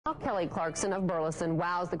Kelly Clarkson of Burleson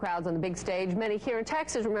wows the crowds on the big stage. Many here in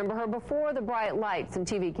Texas remember her before the bright lights and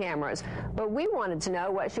TV cameras. But we wanted to know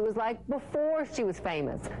what she was like before she was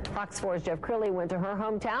famous. Fox 4's Jeff Crilly went to her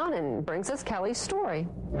hometown and brings us Kelly's story.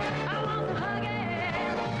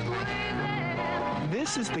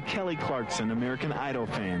 This is the Kelly Clarkson American Idol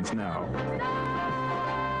fans know.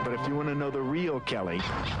 But if you want to know the real Kelly,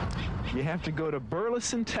 you have to go to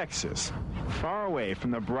Burleson, Texas, far away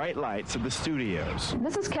from the bright lights of the studios.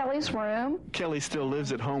 This is Kelly's room. Kelly still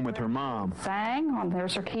lives at home with her mom,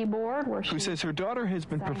 There's her keyboard, who says her daughter has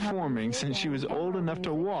been performing since she was old enough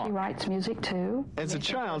to walk. She writes music too. As a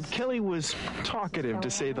child, Kelly was talkative, to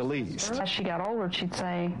say the least. As she got older, she'd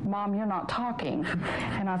say, "Mom, you're not talking."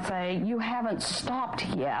 And I'd say, "You haven't stopped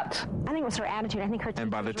yet." I think it was her attitude.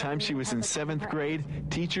 And by the time she was in 7th grade,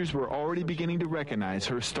 teachers were already beginning to recognize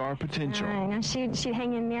her star potential. I know. She'd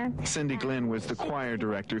hang in there. Cindy Glenn was the choir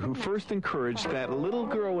director who first encouraged that little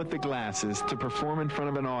girl with the glasses to perform in front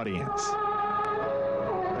of an audience.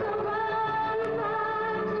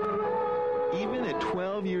 Even at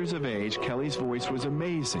 12 years of age, Kelly's voice was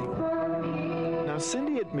amazing. Now,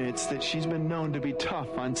 Cindy admits that she's been known to be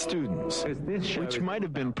tough on students, which might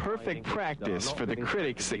have been perfect practice for the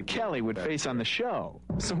critics that Kelly would face on the show.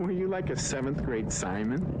 So were you like a 7th grade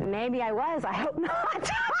Simon? Maybe I was. I hope not.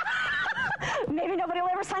 Maybe nobody will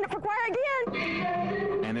ever sign up for choir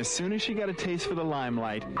again. And as soon as she got a taste for the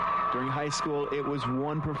limelight, during high school, it was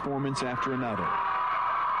one performance after another.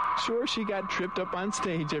 Sure, she got tripped up on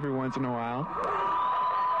stage every once in a while,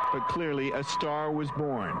 but clearly a star was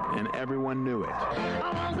born, and everyone knew it.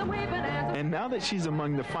 And now that she's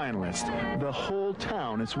among the finalists, the whole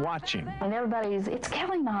town is watching. And everybody's, "It's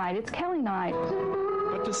Kelly night, it's Kelly night."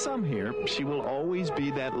 But to some here, she will always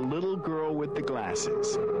be that little girl with the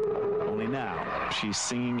glasses. Only now, she's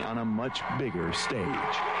singing on a much bigger stage.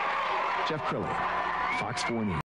 Jeff Crilly, Fox 4 News.